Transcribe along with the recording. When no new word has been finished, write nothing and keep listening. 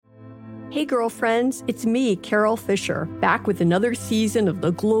Hey girlfriends, it's me, Carol Fisher, back with another season of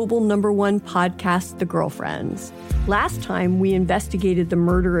the global #1 podcast, The Girlfriends. Last time, we investigated the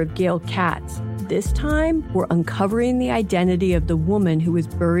murder of Gail Katz. This time, we're uncovering the identity of the woman who was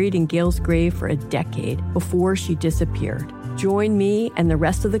buried in Gail's grave for a decade before she disappeared. Join me and the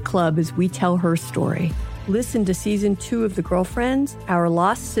rest of the club as we tell her story. Listen to Season 2 of The Girlfriends, Our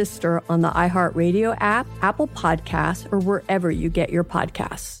Lost Sister on the iHeartRadio app, Apple Podcasts, or wherever you get your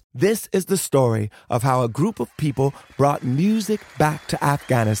podcasts. This is the story of how a group of people brought music back to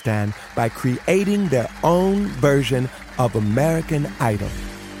Afghanistan by creating their own version of American Idol.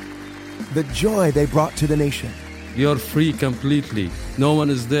 The joy they brought to the nation. You're free completely. No one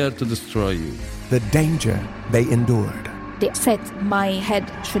is there to destroy you. The danger they endured. They said my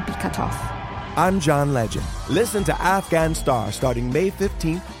head should be cut off. I'm John Legend. Listen to Afghan Star starting May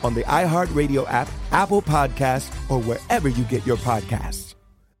 15th on the iHeartRadio app, Apple Podcasts, or wherever you get your podcasts.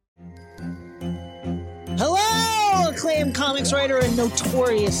 Hello, acclaimed comics writer and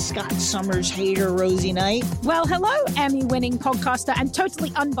notorious Scott Summers hater, Rosie Knight. Well, hello, Emmy-winning podcaster and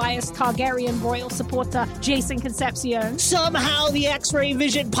totally unbiased Targaryen royal supporter, Jason Concepcion. Somehow the X-Ray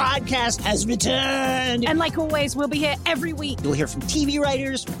Vision podcast has returned. And like always, we'll be here every week. You'll hear from TV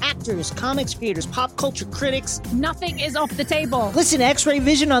writers, actors, comics creators, pop culture critics. Nothing is off the table. Listen to X-Ray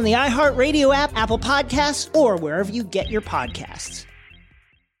Vision on the iHeartRadio app, Apple Podcasts, or wherever you get your podcasts.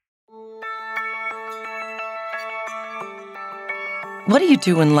 What do you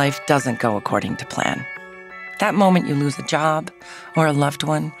do when life doesn't go according to plan? That moment you lose a job, or a loved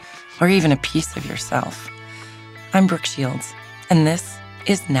one, or even a piece of yourself. I'm Brooke Shields, and this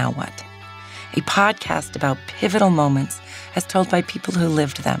is Now What? A podcast about pivotal moments as told by people who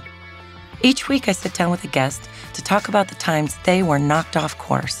lived them. Each week I sit down with a guest to talk about the times they were knocked off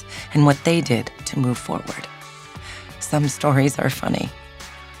course and what they did to move forward. Some stories are funny.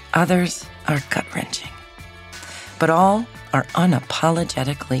 Others are gut-wrenching. But all are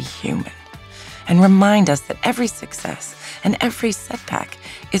unapologetically human and remind us that every success and every setback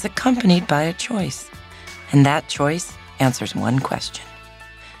is accompanied by a choice. And that choice answers one question.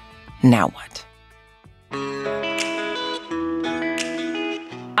 Now what?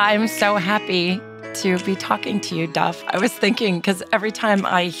 I'm so happy to be talking to you, Duff. I was thinking, because every time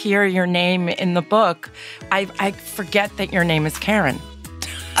I hear your name in the book, I forget that your name is Karen.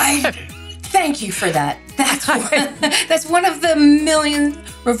 Thank you for that. That's one of the million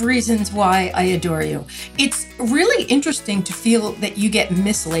of reasons why I adore you. It's really interesting to feel that you get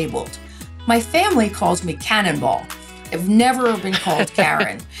mislabeled. My family calls me Cannonball. I've never been called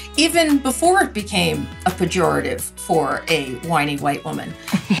Karen, even before it became a pejorative for a whiny white woman.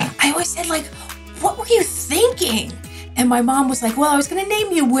 I always said, like, what were you thinking? And my mom was like, well, I was going to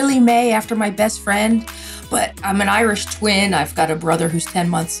name you Willie Mae after my best friend, but I'm an Irish twin. I've got a brother who's 10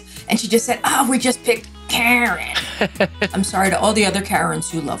 months. And she just said, we just picked Karen. I'm sorry to all the other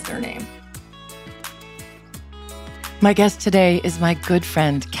Karens who love their name. My guest today is my good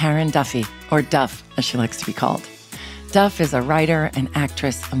friend, Karen Duffy, or Duff, as she likes to be called. Duff is a writer, an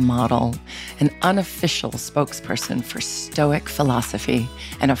actress, a model, an unofficial spokesperson for Stoic philosophy,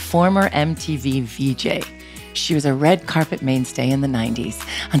 and a former MTV VJ. She was a red carpet mainstay in the 90s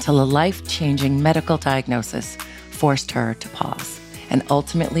until a life-changing medical diagnosis forced her to pause and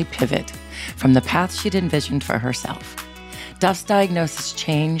ultimately pivot from the path she'd envisioned for herself. Duff's diagnosis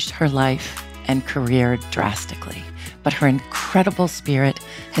changed her life and career drastically, but her incredible spirit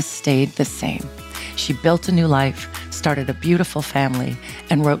has stayed the same. She built a new life, started a beautiful family,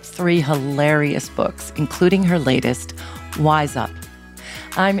 and wrote 3 hilarious books, including her latest, Wise Up.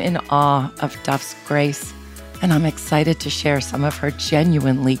 I'm in awe of Duff's grace, and I'm excited to share some of her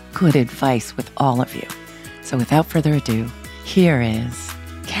genuinely good advice with all of you. So without further ado, here is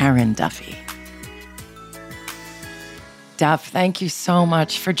Karen Duffy. Duff, thank you so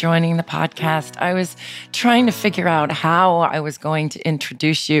much for joining the podcast. I was trying to figure out how I was going to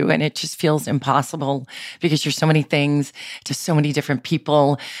introduce you, and it just feels impossible because you're so many things to so many different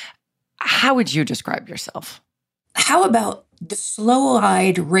people. How would you describe yourself? How about the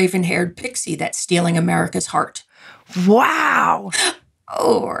slow-eyed, raven-haired pixie that's stealing America's heart? Wow.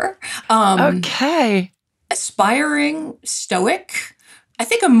 Or, okay. Aspiring stoic. I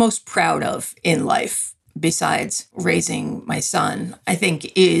think I'm most proud of in life, besides raising my son, I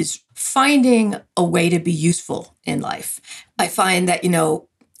think is finding a way to be useful in life. I find that,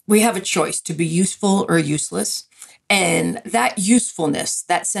 we have a choice to be useful or useless. And that usefulness,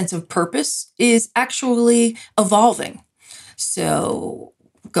 that sense of purpose is actually evolving. So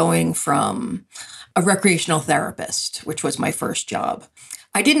going from a recreational therapist, which was my first job,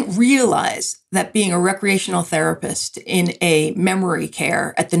 I didn't realize that being a recreational therapist in a memory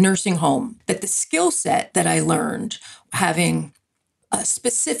care at the nursing home, that the skill set that I learned, having a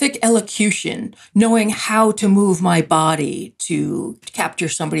specific elocution, knowing how to move my body to capture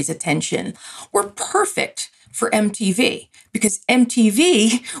somebody's attention, were perfect for MTV, because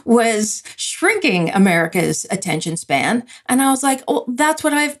MTV was shrinking America's attention span. And I was like, oh, that's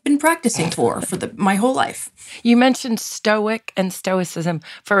what I've been practicing for my whole life. You mentioned Stoic and Stoicism.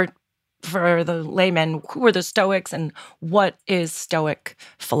 For the laymen, who are the Stoics and what is Stoic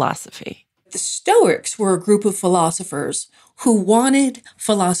philosophy? The Stoics were a group of philosophers who wanted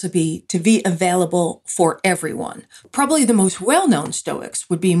philosophy to be available for everyone. Probably the most well-known Stoics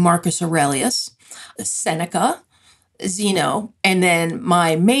would be Marcus Aurelius, Seneca, Zeno, and then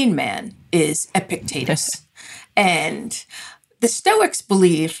my main man is Epictetus. And the Stoics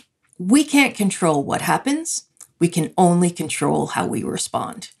believe we can't control what happens. We can only control how we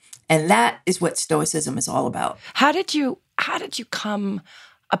respond. And that is what Stoicism is all about. How did you come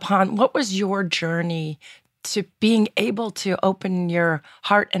upon, what was your journey to being able to open your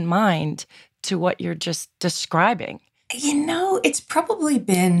heart and mind to what you're just describing? It's probably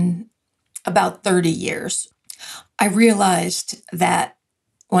been about 30 years. I realized that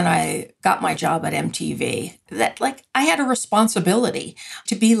when I got my job at MTV, that I had a responsibility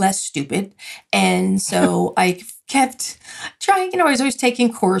to be less stupid. And so I kept trying, I was always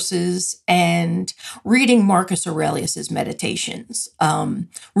taking courses and reading Marcus Aurelius's Meditations,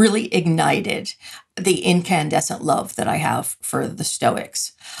 really ignited the incandescent love that I have for the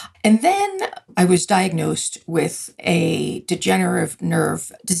Stoics. And then I was diagnosed with a degenerative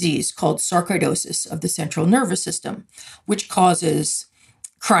nerve disease called sarcoidosis of the central nervous system, which causes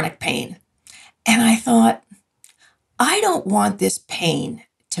chronic pain. And I thought, I don't want this pain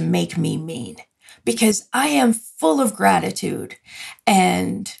to make me mean, because I am full of gratitude.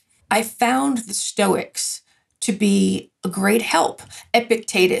 And I found the Stoics to be a great help.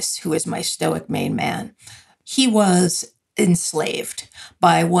 Epictetus, who is my Stoic main man, he was enslaved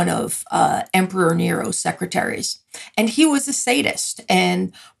by one of Emperor Nero's secretaries. And he was a sadist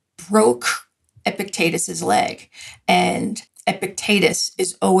and broke Epictetus's leg. And Epictetus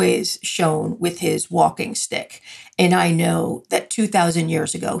is always shown with his walking stick. And I know that 2,000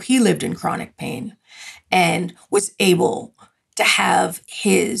 years ago, he lived in chronic pain and was able to have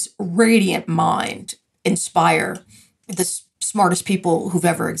his radiant mind inspire the smartest people who've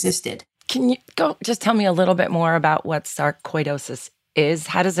ever existed. Can you just tell me a little bit more about what sarcoidosis is?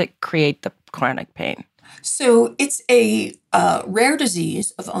 How does it create the chronic pain? So it's a rare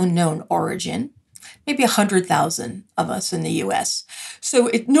disease of unknown origin, maybe 100,000 of us in the US. So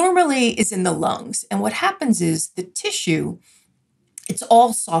it normally is in the lungs. And what happens is the tissue, it's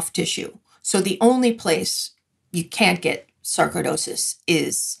all soft tissue. So the only place you can't get sarcoidosis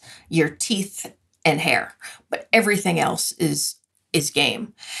is your teeth and hair, but everything else is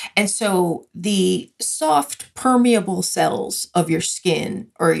game. And so the soft, permeable cells of your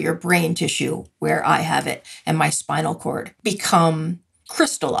skin or your brain tissue, where I have it, and my spinal cord become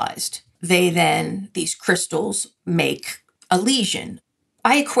crystallized. These crystals make a lesion.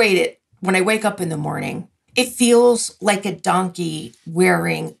 I equate it, when I wake up in the morning, it feels like a donkey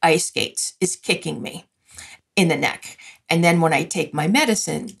wearing ice skates is kicking me in the neck. And then when I take my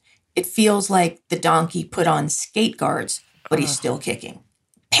medicine, it feels like the donkey put on skate guards, but he's still kicking.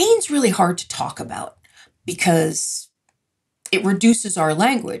 Pain's really hard to talk about because it reduces our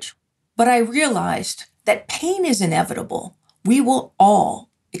language. But I realized that pain is inevitable. We will all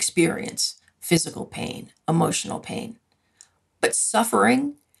experience physical pain, emotional pain. But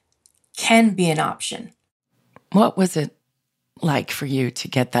suffering can be an option. What was it like for you to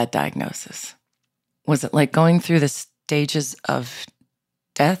get that diagnosis? Was it like going through the stages of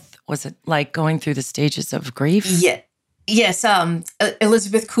death? Was it like going through the stages of grief? Yeah. Yes.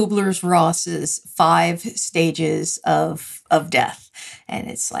 Elizabeth Kubler-Ross's 5 stages of death. And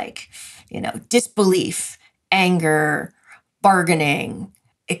it's like, disbelief, anger, bargaining,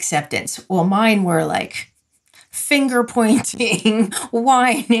 acceptance. Well, mine were like finger pointing,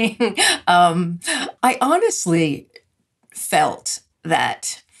 whining. I honestly felt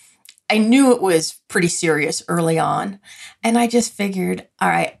that I knew it was pretty serious early on. And I just figured, all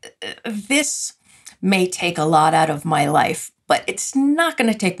right, this may take a lot out of my life, but it's not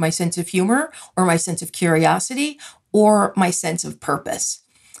going to take my sense of humor or my sense of curiosity or my sense of purpose.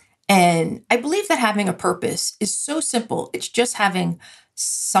 And I believe that having a purpose is so simple. It's just having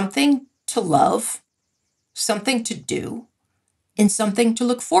something to love, something to do, and something to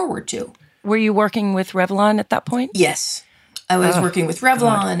look forward to. Were you working with Revlon at that point? Yes. I was working with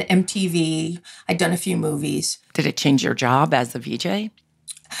Revlon, MTV. I'd done a few movies. Did it change your job as a VJ?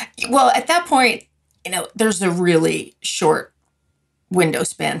 Well, at that point, there's a really short window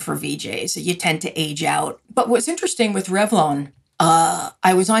span for VJs. You tend to age out. But what's interesting with Revlon,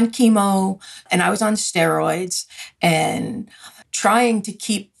 I was on chemo and I was on steroids, and trying to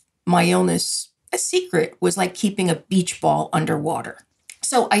keep my illness a secret was like keeping a beach ball underwater.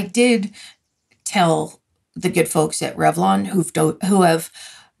 So I did tell the good folks at Revlon who have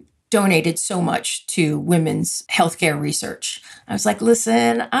donated so much to women's healthcare research. I was like,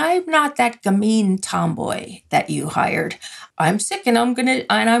 listen, I'm not that gamine tomboy that you hired. I'm sick and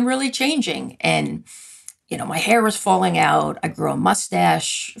I'm really changing. And, my hair was falling out. I grew a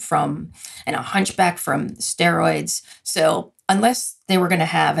mustache and a hunchback from steroids. So unless they were going to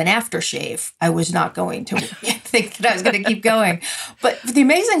have an aftershave, I was not going to think that I was going to keep going. But the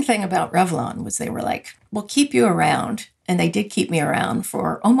amazing thing about Revlon was they were like, we'll keep you around. And they did keep me around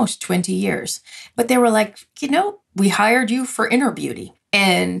for almost 20 years. But they were like, we hired you for inner beauty.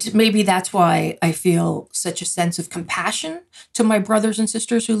 And maybe that's why I feel such a sense of compassion to my brothers and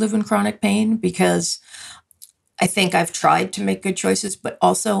sisters who live in chronic pain, because I think I've tried to make good choices, but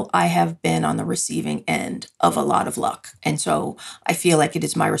also I have been on the receiving end of a lot of luck. And so I feel like it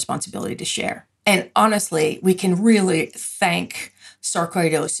is my responsibility to share. And honestly, we can really thank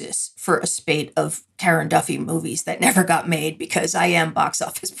sarcoidosis for a spate of Karen Duffy movies that never got made, because I am box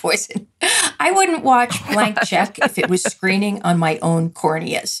office poison. I wouldn't watch Blank Check if it was screening on my own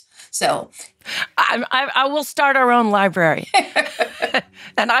corneas. So I will start our own library.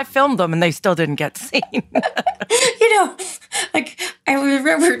 And I filmed them and they still didn't get seen. I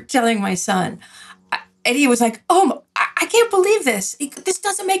remember telling my son, and he was like, oh, I can't believe this. This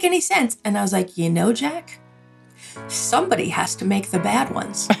doesn't make any sense. And I was like, Jack, somebody has to make the bad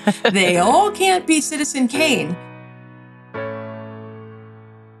ones. They all can't be Citizen Kane.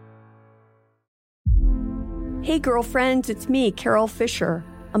 Hey, girlfriends, it's me, Carol Fisher.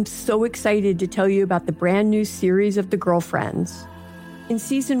 I'm so excited to tell you about the brand new series of The Girlfriends. In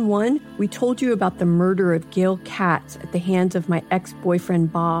season 1, we told you about the murder of Gail Katz at the hands of my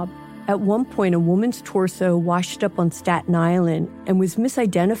ex-boyfriend, Bob. At one point, a woman's torso washed up on Staten Island and was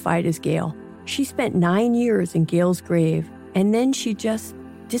misidentified as Gail. She spent 9 years in Gail's grave, and then she just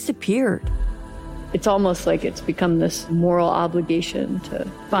disappeared. It's almost like it's become this moral obligation to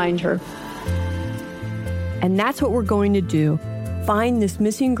find her. And that's what we're going to do. Find this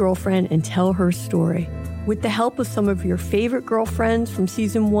missing girlfriend and tell her story. With the help of some of your favorite girlfriends from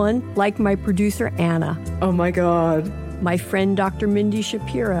season 1, like my producer, Anna. Oh my God. My friend, Dr. Mindy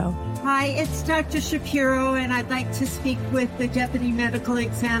Shapiro. Hi, it's Dr. Shapiro, and I'd like to speak with the Deputy Medical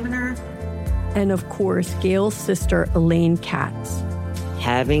Examiner. And of course, Gail's sister, Elaine Katz.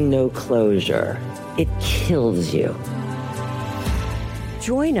 Having no closure, it kills you.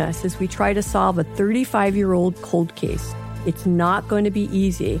 Join us as we try to solve a 35-year-old cold case. It's not going to be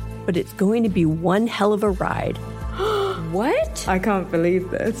easy, but it's going to be one hell of a ride. What? I can't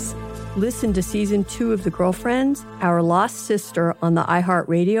believe this. Listen to season 2 of The Girlfriends, Our Lost Sister on the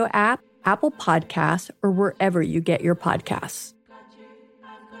iHeartRadio app, Apple Podcasts, or wherever you get your podcasts.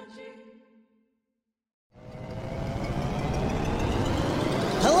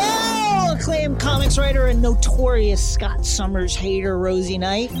 Hello, acclaimed comics writer and notorious Scott Summers hater, Rosie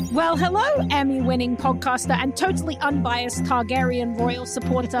Knight. Well, hello, Emmy-winning podcaster and totally unbiased Targaryen royal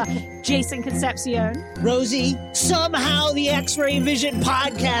supporter, Jason Concepcion. Rosie, somehow the X-Ray Vision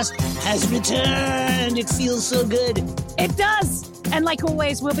podcast has returned. It feels so good. It does. And like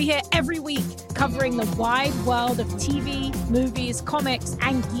always, we'll be here every week covering the wide world of TV, movies, comics,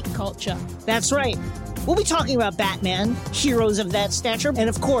 and geek culture. That's right. We'll be talking about Batman, heroes of that stature, and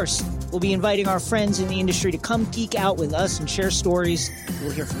of course, we'll be inviting our friends in the industry to come geek out with us and share stories.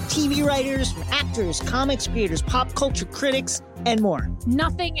 We'll hear from TV writers, from actors, comics creators, pop culture critics, and more.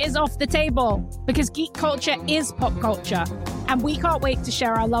 Nothing is off the table because geek culture is pop culture, and we can't wait to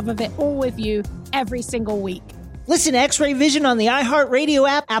share our love of it all with you every single week. Listen to X-Ray Vision on the iHeartRadio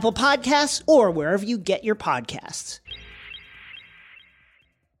app, Apple Podcasts, or wherever you get your podcasts.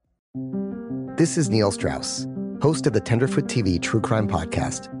 This is Neil Strauss, host of the Tenderfoot TV true crime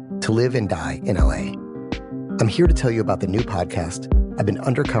podcast, To Live and Die in LA. I'm here to tell you about the new podcast I've been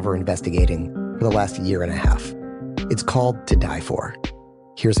undercover investigating for the last year and a half. It's called To Die For.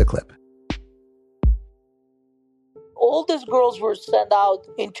 Here's a clip. All these girls were sent out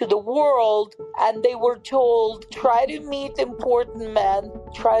into the world and they were told, try to meet important men,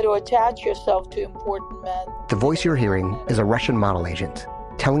 try to attach yourself to important men. The voice you're hearing is a Russian model agent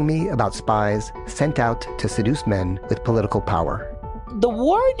telling me about spies sent out to seduce men with political power. The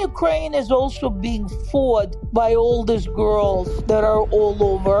war in Ukraine is also being fought by all these girls that are all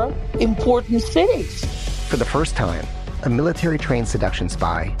over important cities. For the first time, a military-trained seduction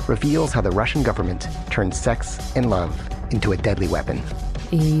spy reveals how the Russian government turned sex and love into a deadly weapon.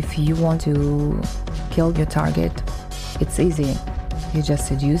 If you want to kill your target, it's easy. You just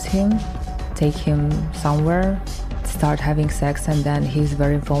seduce him, take him somewhere, start having sex, and then he's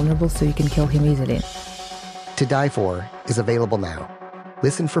very vulnerable, so you can kill him easily. To Die For is available now.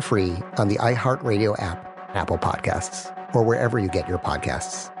 Listen for free on the iHeartRadio app, Apple Podcasts, or wherever you get your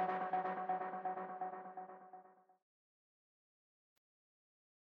podcasts.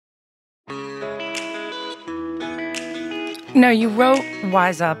 No, you wrote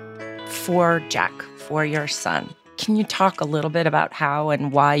Wise Up for Jack, for your son. Can you talk a little bit about how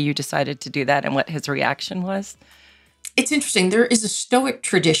and why you decided to do that and what his reaction was? It's interesting. There is a Stoic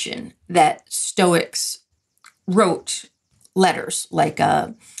tradition that Stoics wrote letters, like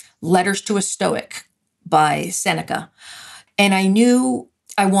Letters to a Stoic by Seneca. And I knew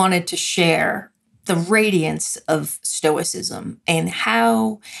I wanted to share the radiance of Stoicism and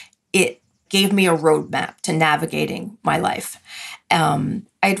how it gave me a roadmap to navigating my life.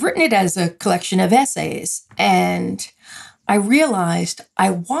 I'd written it as a collection of essays, and I realized I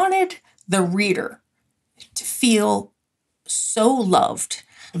wanted the reader to feel so loved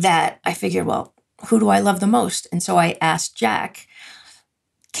that I figured, well, who do I love the most? And so I asked Jack,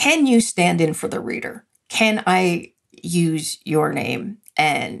 can you stand in for the reader? Can I use your name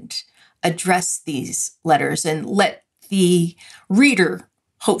and address these letters and let the reader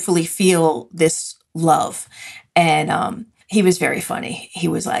hopefully feel this love? And he was very funny. He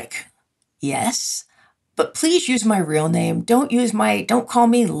was like, yes, but please use my real name. Don't call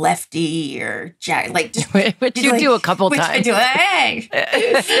me Lefty or Jack. Like, just, which you do a couple times. I do. Hey,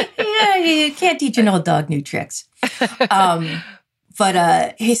 yeah, you can't teach an old dog new tricks.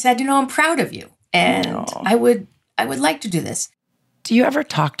 But he said, I'm proud of you, and I would like to do this. Do you ever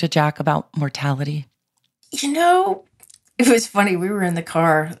talk to Jack about mortality? It was funny. We were in the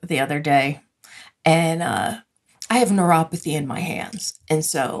car the other day, and I have neuropathy in my hands, and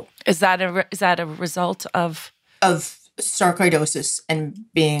so is that a result of sarcoidosis and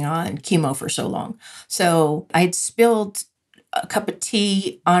being on chemo for so long? So I'd spilled a cup of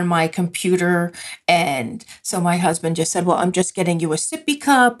tea on my computer, and so my husband just said, "Well, I'm just getting you a sippy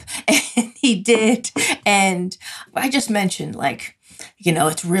cup," and he did. And I just mentioned,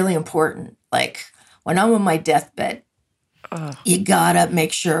 it's really important. Like, when I'm on my deathbed, you gotta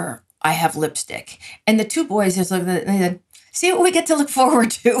make sure I have lipstick. And the two boys just looked at it and they said, see what we get to look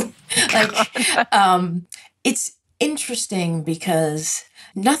forward to. It's interesting because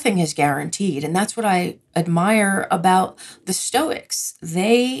nothing is guaranteed. And that's what I admire about the Stoics.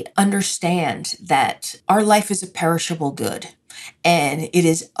 They understand that our life is a perishable good, and it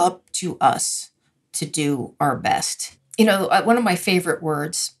is up to us to do our best. One of my favorite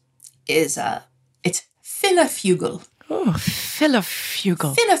words is, it's filofugal. Oh,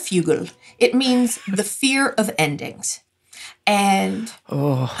 filofugal. Filofugal. It means the fear of endings. And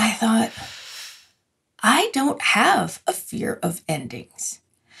I thought, I don't have a fear of endings.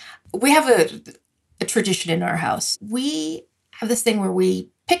 We have a tradition in our house. We have this thing where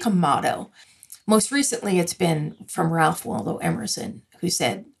we pick a motto. Most recently, it's been from Ralph Waldo Emerson, who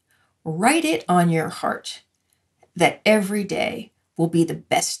said, write it on your heart that every day will be the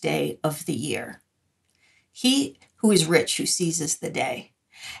best day of the year. He who is rich, who seizes the day.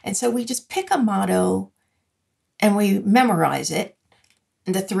 And so we just pick a motto and we memorize it,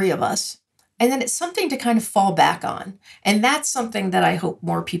 the three of us. And then it's something to kind of fall back on. And that's something that I hope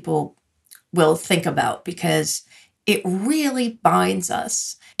more people will think about, because it really binds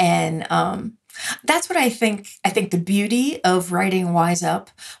us. And that's what I think. I think the beauty of writing Wise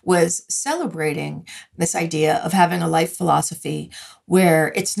Up was celebrating this idea of having a life philosophy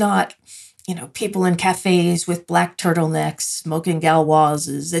where it's not, people in cafes with black turtlenecks, smoking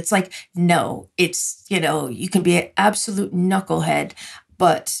galwazes. It's like, no, it's, you can be an absolute knucklehead,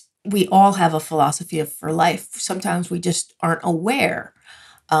 but we all have a philosophy for life. Sometimes we just aren't aware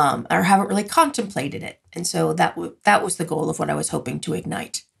or haven't really contemplated it. And so that was the goal of what I was hoping to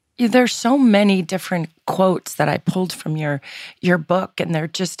ignite. There's so many different quotes that I pulled from your book, and they're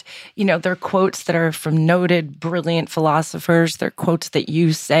just, they're quotes that are from noted, brilliant philosophers. They're quotes that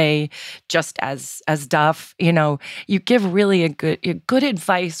you say just as Duff. You give really a good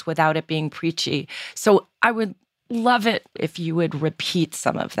advice without it being preachy. So I would love it if you would repeat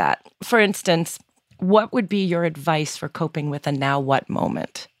some of that. For instance, what would be your advice for coping with a now what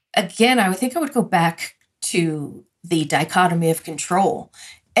moment? Again, I think I would go back to the dichotomy of control.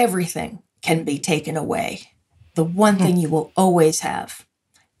 Everything can be taken away. The one thing you will always have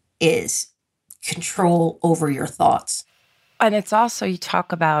is control over your thoughts. And it's also, you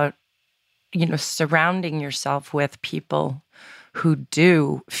talk about surrounding yourself with people who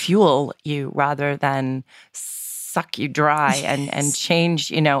do fuel you rather than suck you dry and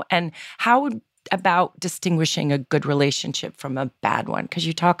change, and how about distinguishing a good relationship from a bad one? Because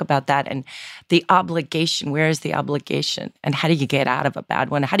you talk about that and the obligation. Where is the obligation? And how do you get out of a bad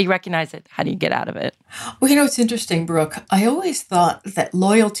one? How do you recognize it? How do you get out of it? Well, it's interesting, Brooke. I always thought that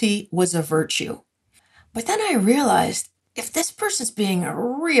loyalty was a virtue. But then I realized if this person's being a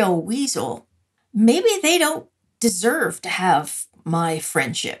real weasel, maybe they don't deserve to have my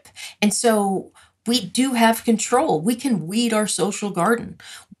friendship. And so we do have control. We can weed our social garden.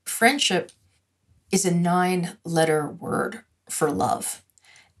 Friendship is a 9-letter word for love.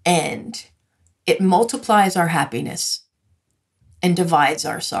 And it multiplies our happiness and divides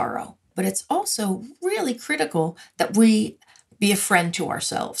our sorrow. But it's also really critical that we be a friend to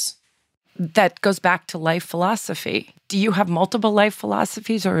ourselves. That goes back to life philosophy. Do you have multiple life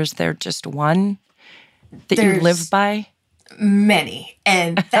philosophies, or is there just one that you live by? Many.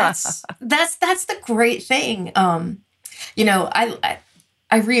 And that's the great thing.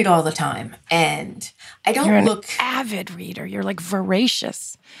 I read all the time, and I don't You're an avid reader. You're like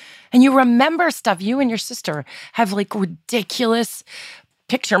voracious. And you remember stuff. You and your sister have like ridiculous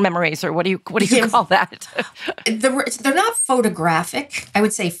picture memories, or what do you call that? They're not photographic. I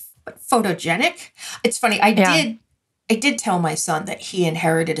would say photogenic. It's funny. I did tell my son that he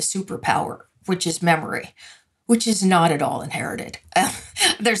inherited a superpower, which is memory, which is not at all inherited.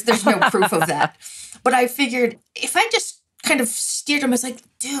 There's no proof of that. But I figured if I just kind of steered him, I was like,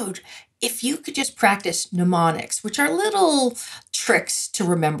 dude, if you could just practice mnemonics, which are little tricks to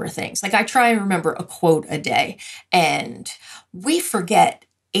remember things. Like I try and remember a quote a day, and we forget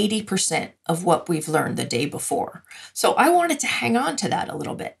 80% of what we've learned the day before. So I wanted to hang on to that a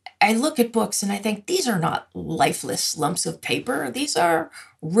little bit. I look at books and I think these are not lifeless lumps of paper. These are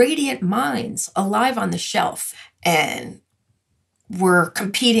radiant minds alive on the shelf. And we're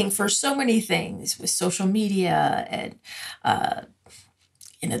competing for so many things with social media, and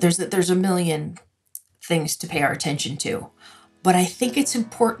there's a million things to pay our attention to. But I think it's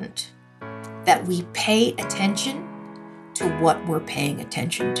important that we pay attention to what we're paying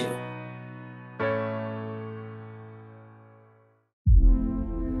attention to.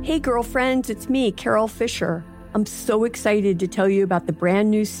 Hey girlfriends, it's me, Carol Fisher. I'm so excited to tell you about the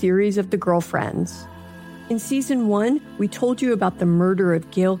brand new series of The Girlfriends. In season 1, we told you about the murder of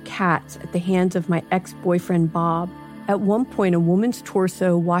Gail Katz at the hands of my ex-boyfriend Bob. At one point, a woman's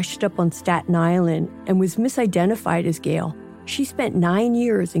torso washed up on Staten Island and was misidentified as Gail. She spent 9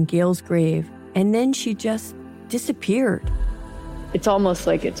 years in Gail's grave, and then she just disappeared. It's almost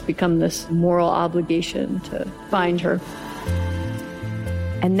like it's become this moral obligation to find her.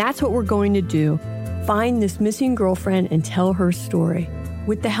 And that's what we're going to do. Find this missing girlfriend and tell her story.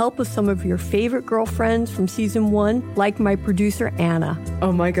 With the help of some of your favorite girlfriends from season 1, like my producer, Anna.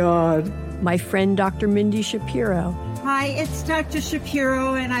 Oh my God. My friend, Dr. Mindy Shapiro. Hi, it's Dr.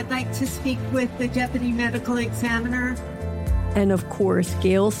 Shapiro, and I'd like to speak with the deputy medical examiner. And of course,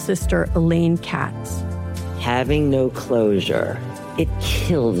 Gail's sister, Elaine Katz. Having no closure, it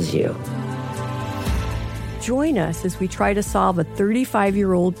kills you. Join us as we try to solve a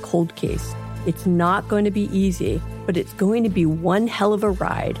 35-year-old cold case. It's not going to be easy, but it's going to be one hell of a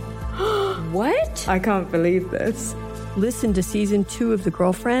ride. What? I can't believe this. Listen to season 2 of The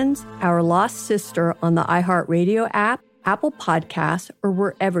Girlfriends, Our Lost Sister on the iHeartRadio app, Apple Podcasts, or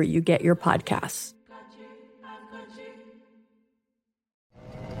wherever you get your podcasts.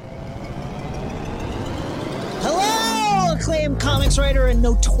 Hello, acclaimed comics writer and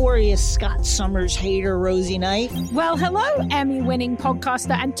notorious Scott Summers hater, Rosie Knight. Well, hello, Emmy-winning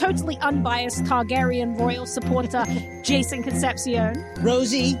podcaster and totally unbiased Targaryen royal supporter, Jason Concepcion.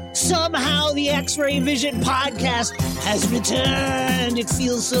 Rosie, somehow the X-Ray Vision podcast has returned. It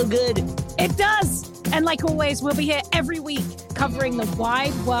feels so good. It does. And like always, we'll be here every week covering the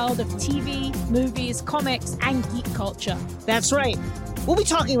wide world of TV, movies, comics, and geek culture. That's right. We'll be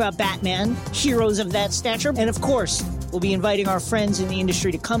talking about Batman, heroes of that stature, and of course, we'll be inviting our friends in the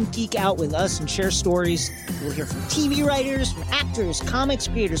industry to come geek out with us and share stories. We'll hear from TV writers, from actors, comics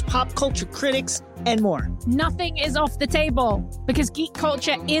creators, pop culture critics, and more. Nothing is off the table because geek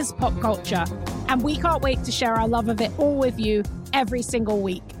culture is pop culture, and we can't wait to share our love of it all with you every single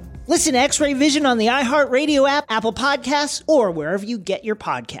week. Listen to X-Ray Vision on the iHeartRadio app, Apple Podcasts, or wherever you get your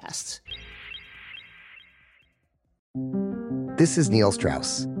podcasts. This is Neil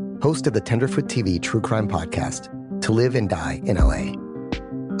Strauss, host of the Tenderfoot TV true crime podcast, To Live and Die in LA.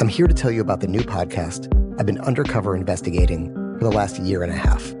 I'm here to tell you about the new podcast I've been undercover investigating for the last year and a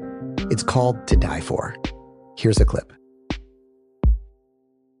half. It's called To Die For. Here's a clip.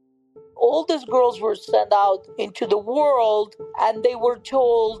 All all these girls were sent out into the world and they were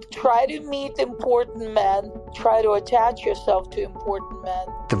told, try to meet important men, try to attach yourself to important men.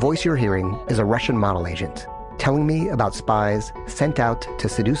 The voice you're hearing is a Russian model agent telling me about spies sent out to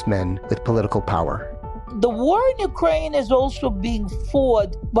seduce men with political power. The war in Ukraine is also being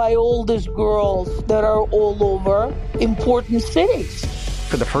fought by all these girls that are all over important cities.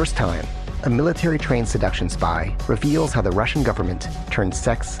 For the first time, a military-trained seduction spy reveals how the Russian government turned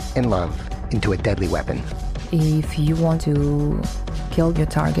sex and love into a deadly weapon. If you want to kill your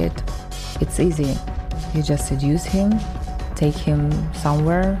target, it's easy. You just seduce him, take him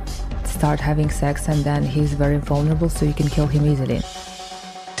somewhere, start having sex, and then he's very vulnerable, so you can kill him easily.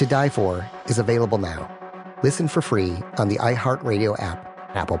 To Die For is available now. Listen for free on the iHeartRadio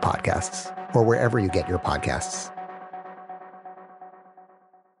app, Apple Podcasts, or wherever you get your podcasts.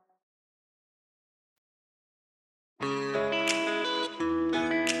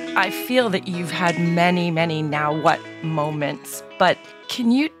 I feel that you've had many, many now what moments, but can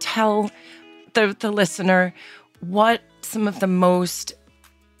you tell the listener what some of the most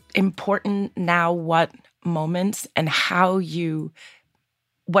important now what moments and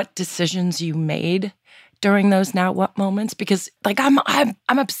what decisions you made during those now what moments? Because like I'm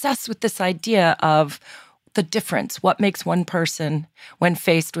obsessed with this idea of the difference. What makes one person, when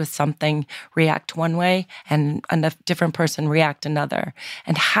faced with something, react one way and a different person react another?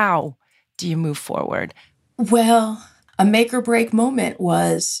 And how do you move forward? Well, a make or break moment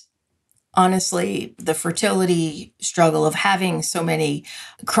was honestly the fertility struggle of having so many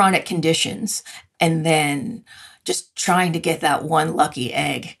chronic conditions and then just trying to get that one lucky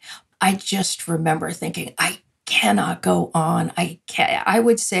egg. I just remember thinking, I cannot go on. I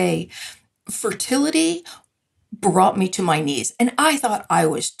would say fertility brought me to my knees. And I thought I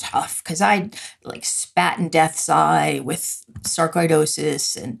was tough because I'd like spat in death's eye with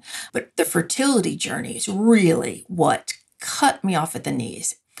sarcoidosis. But the fertility journey is really what cut me off at the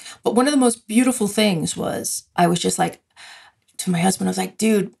knees. But one of the most beautiful things was I was just like, to my husband, I was like,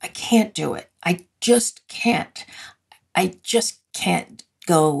 dude, I can't do it. I just can't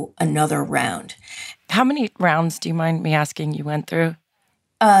go another round. How many rounds, do you mind me asking, you went through?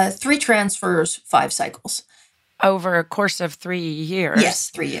 3 transfers, 5 cycles. Over a course of 3 years? Yes,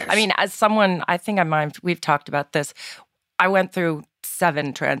 3 years. I mean, as someone, I think we've talked about this. I went through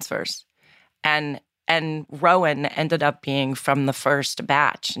 7 transfers, and Rowan ended up being from the first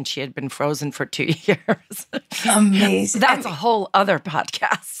batch, and she had been frozen for 2 years. Amazing. That's a whole other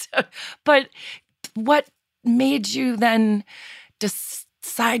podcast. But what made you then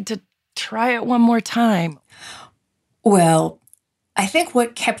decide to try it one more time? Well, I think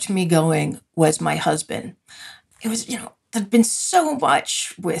what kept me going was my husband. It was, there'd been so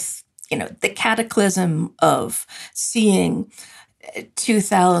much with, the cataclysm of seeing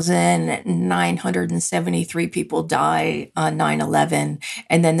 2,973 people die on 9/11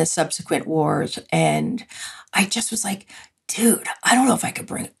 and then the subsequent wars. And I just was like, dude, I don't know if I could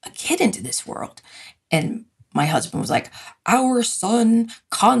bring a kid into this world. And my husband was like, our son,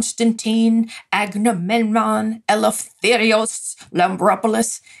 Constantine Agamemnon Eleftherios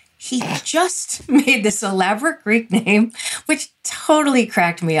Lambropoulos. He just made this elaborate Greek name, which totally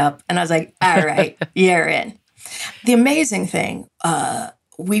cracked me up. And I was like, all right, you're in. The amazing thing,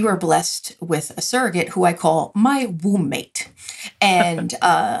 we were blessed with a surrogate who I call my womb mate. And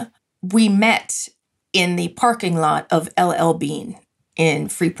we met in the parking lot of LL Bean in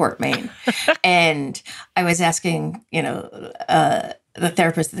Freeport, Maine. And I was asking, the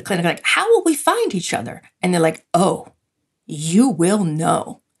therapist at the clinic, like, how will we find each other? And they're like, oh, you will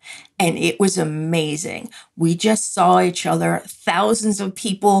know. And it was amazing. We just saw each other, thousands of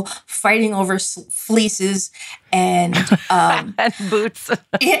people fighting over fleeces and and boots.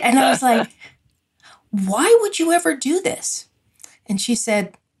 And I was like, why would you ever do this? And she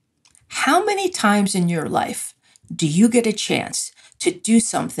said, how many times in your life do you get a chance to do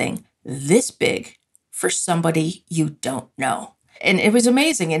something this big for somebody you don't know? And it was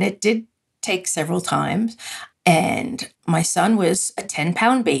amazing. And it did take several times. And my son was a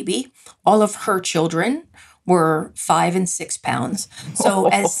 10-pound baby. All of her children were 5 and 6 pounds. So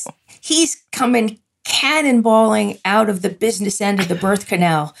as he's coming cannonballing out of the business end of the birth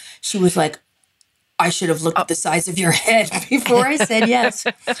canal, she was like, I should have looked at the size of your head before I said yes.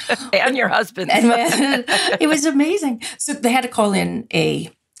 And your husband. It was amazing. So they had to call in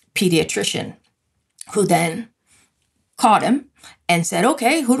a pediatrician who then caught him and said,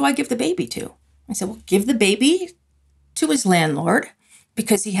 okay, who do I give the baby to? I said, well, give the baby to his landlord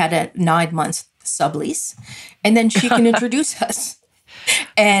because he had a 9-month sublease, and then she can introduce us.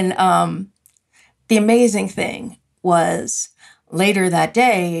 And the amazing thing was later that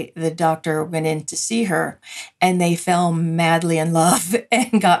day, the doctor went in to see her and they fell madly in love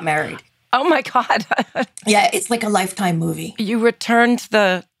and got married. Oh my God. Yeah, it's like a Lifetime movie. You returned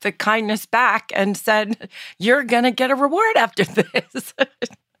the kindness back and said, you're going to get a reward after this.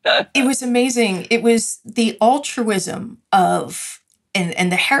 It was amazing. It was the altruism of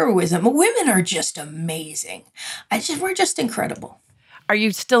and the heroism. Women are just amazing. We're just incredible. Are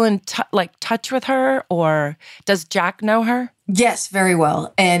you still in touch with her, or does Jack know her? Yes, very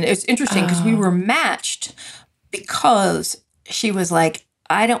well. And it's interesting because we were matched because she was like,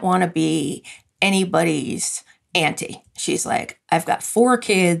 I don't want to be anybody's auntie. She's like, I've got 4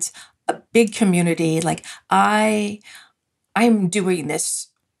 kids, a big community. Like, I'm doing this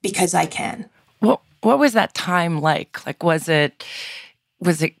because I can. What was that time like? Like, was it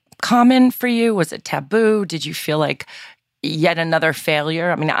common for you? Was it taboo? Did you feel like yet another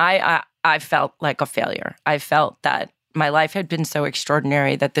failure? I mean, I felt like a failure. I felt that my life had been so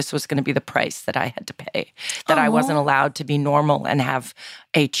extraordinary that this was going to be the price that I had to pay, that I wasn't allowed to be normal and have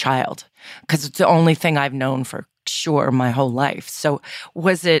a child, because it's the only thing I've known for sure my whole life. So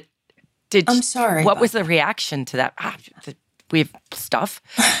I'm sorry. What was the reaction to that? We have stuff.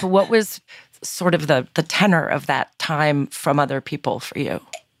 But what was sort of the tenor of that time from other people for you?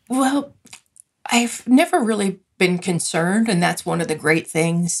 Well, I've never really been concerned. And that's one of the great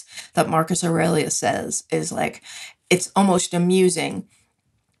things that Marcus Aurelius says is like, it's almost amusing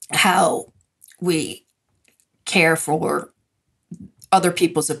how we care for other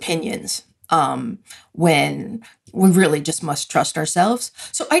people's opinions when we really just must trust ourselves.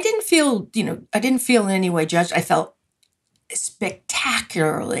 So I didn't feel in any way judged. I felt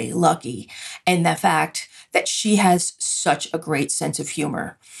spectacularly lucky in the fact that she has such a great sense of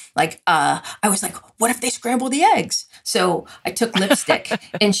humor. Like, I was like, what if they scramble the eggs? So I took lipstick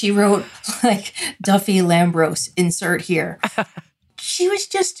and she wrote like Duffy Lambros, insert here. She was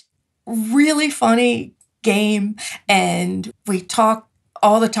just really funny, game, and we talk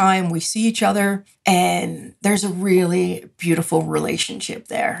all the time. We see each other and there's a really beautiful relationship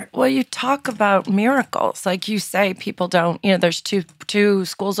there. Well, you talk about miracles. Like you say, people don't, there's two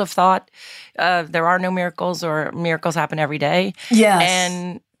schools of thought. There are no miracles, or miracles happen every day. Yes.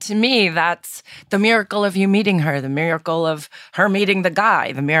 And to me, that's the miracle of you meeting her, the miracle of her meeting the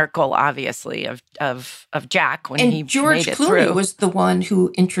guy, the miracle, obviously, of Jack when he George made it Clooney through. was the one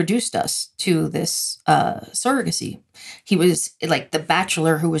who introduced us to this surrogacy. He was like the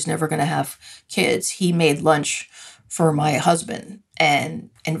bachelor who was never going to have kids. He made lunch for my husband and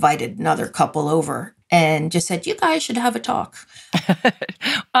invited another couple over and just said, you guys should have a talk.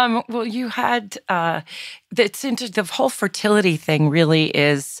 Well, you had, the whole fertility thing really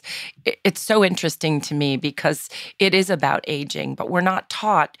is, it's so interesting to me because it is about aging, but we're not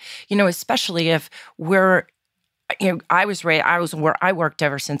taught, especially if we're, I worked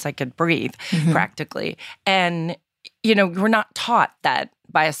ever since I could breathe, practically. And, we're not taught that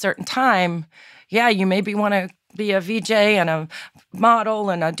by a certain time, you maybe want to be a VJ and a model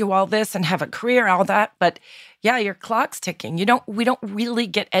and do all this and have a career, all that. But your clock's ticking. We don't really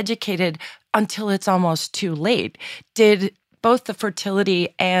get educated until it's almost too late. Did both the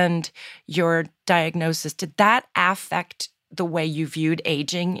fertility and your diagnosis, did that affect the way you viewed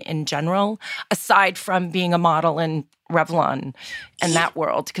aging in general, aside from being a model in Revlon and that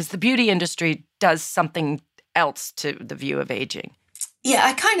world? Because the beauty industry does something else to the view of aging. Yeah,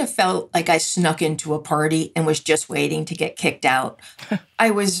 I kind of felt like I snuck into a party and was just waiting to get kicked out. I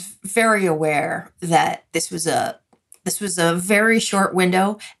was very aware that this was a very short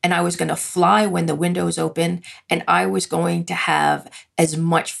window, and I was going to fly when the windows open, and I was going to have as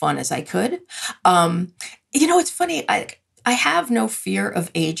much fun as I could. It's funny. I have no fear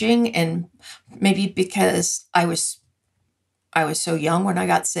of aging, and maybe because I was so young when I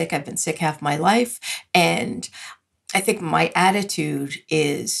got sick. I've been sick half my life, and I think my attitude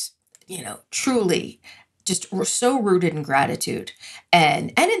is, truly just so rooted in gratitude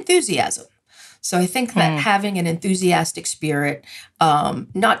and enthusiasm. So I think that having an enthusiastic spirit,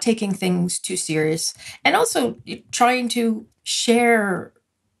 not taking things too serious, and also trying to share,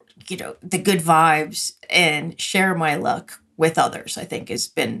 the good vibes and share my luck with others, I think it's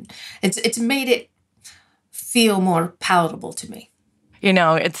made it feel more palatable to me.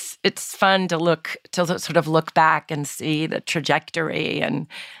 It's fun to sort of look back and see the trajectory and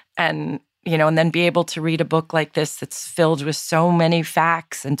then be able to read a book like this that's filled with so many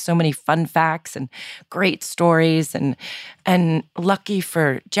facts and so many fun facts and great stories, and lucky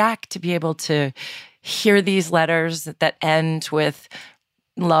for Jack to be able to hear these letters that end with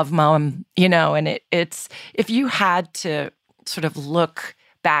 "Love, Mom," and it's, if you had to sort of look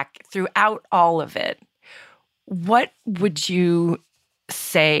back throughout all of it, what would you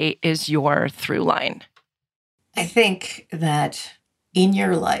say is your through line? I think that in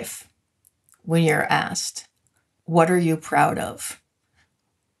your life, when you're asked, what are you proud of?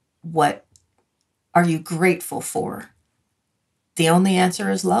 What are you grateful for? The only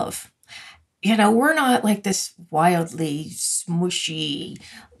answer is love. You know, we're not like this wildly smushy,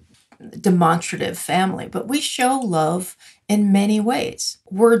 demonstrative family, but we show love in many ways.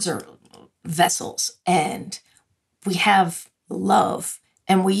 Words are vessels, and we have love,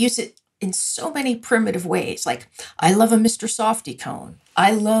 and we use it in so many primitive ways. Like, I love a Mr. Softy cone.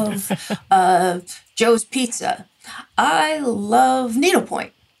 I love Joe's Pizza. I love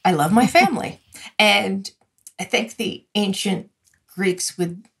needlepoint. I love my family. And I think the ancient Greeks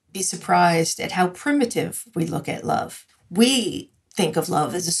would be surprised at how primitive we look at love. We think of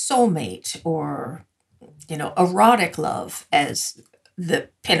love as a soulmate, or, you know, erotic love as the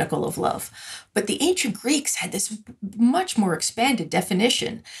pinnacle of love. But the ancient Greeks had this much more expanded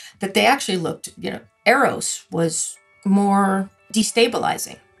definition that they actually looked, you know, eros was more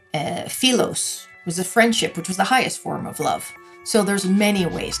destabilizing. Philos was a friendship, which was the highest form of love. So there's many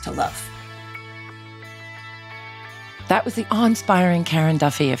ways to love. That was the awe-inspiring Karen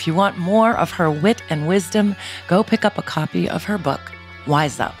Duffy. If you want more of her wit and wisdom, go pick up a copy of her book,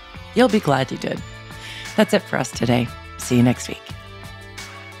 Wise Up. You'll be glad you did. That's it for us today. See you next week.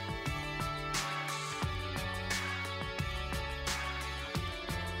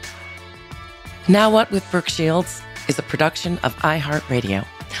 Now What with Brooke Shields is a production of iHeartRadio.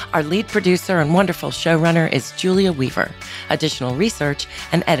 Our lead producer and wonderful showrunner is Julia Weaver. Additional research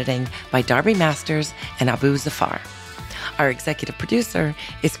and editing by Darby Masters and Abu Zafar. Our executive producer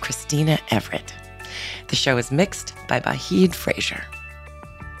is Christina Everett. The show is mixed by Bahid Frazier.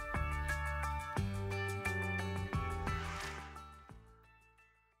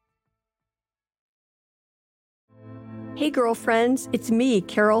 Hey girlfriends, it's me,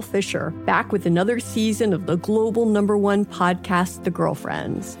 Carol Fisher, back with another season of the global #1 podcast, The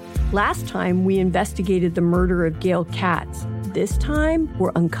Girlfriends. Last time, we investigated the murder of Gail Katz. This time,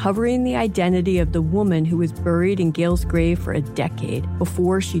 we're uncovering the identity of the woman who was buried in Gail's grave for a decade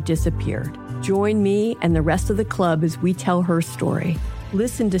before she disappeared. Join me and the rest of the club as we tell her story.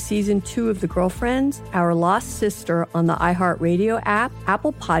 Listen to Season 2 of The Girlfriends, Our Lost Sister on the iHeartRadio app,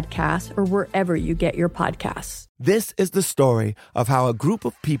 Apple Podcasts, or wherever you get your podcasts. This is the story of how a group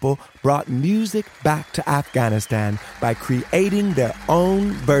of people brought music back to Afghanistan by creating their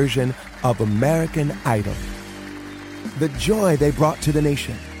own version of American Idol. The joy they brought to the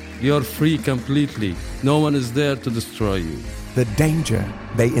nation. You're free completely. No one is there to destroy you. The danger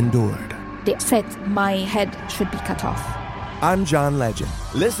they endured. They said my head should be cut off. I'm John Legend.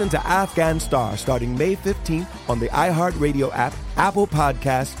 Listen to Afghan Star starting May 15th on the iHeartRadio app, Apple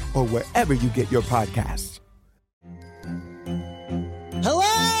Podcasts, or wherever you get your podcasts.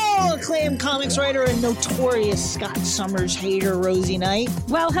 Hello, acclaimed comics writer and notorious Scott Summers hater, Rosie Knight.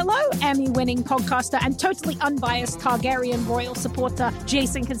 Well, hello, Emmy-winning podcaster and totally unbiased Targaryen royal supporter,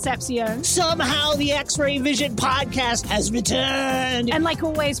 Jason Concepcion. Somehow the X-Ray Vision podcast has returned. And like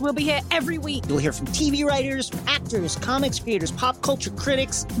always, we'll be here every week. You'll hear from TV writers, actors, comics creators, pop culture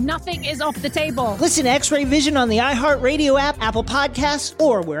critics. Nothing is off the table. Listen to X-Ray Vision on the iHeartRadio app, Apple Podcasts,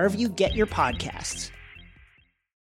 or wherever you get your podcasts.